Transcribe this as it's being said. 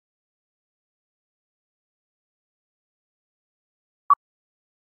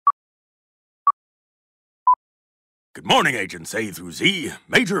Good morning, Agents A through Z.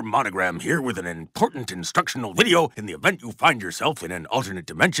 Major Monogram here with an important instructional video in the event you find yourself in an alternate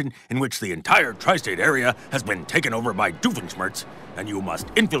dimension in which the entire tri-state area has been taken over by doofenshmirtz, and you must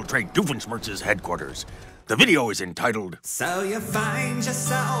infiltrate doofenshmirtz's headquarters. The video is entitled, So you find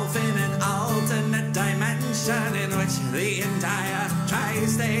yourself in an alternate dimension in which the entire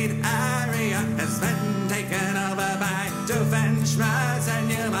tri-state area has been taken over by doofenshmirtz,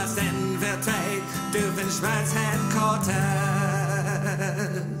 and you must infiltrate doofenshmirtz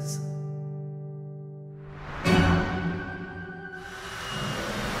headquarters.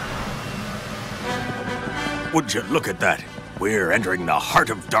 Would you look at that? We're entering the heart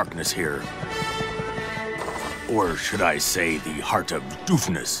of darkness here. Or should I say the heart of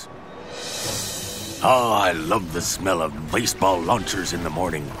doofness? Oh, I love the smell of baseball launchers in the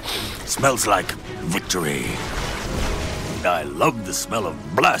morning. Smells like victory. I love the smell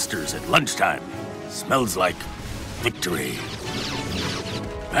of blasters at lunchtime. Smells like victory.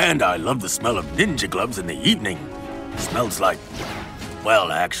 And I love the smell of ninja gloves in the evening. Smells like,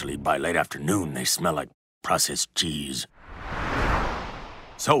 well, actually, by late afternoon, they smell like processed cheese.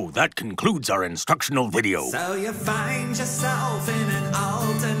 So that concludes our instructional video. So you find yourself in an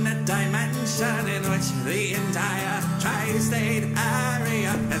alternate dimension in which the entire tri-state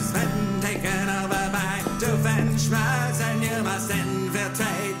area has been taken over by doofenshmirtz, and you must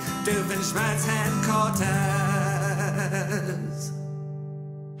infiltrate doofenshmirtz headquarters.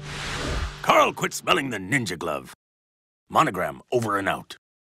 Carl, quit smelling the ninja glove. Monogram, over and out.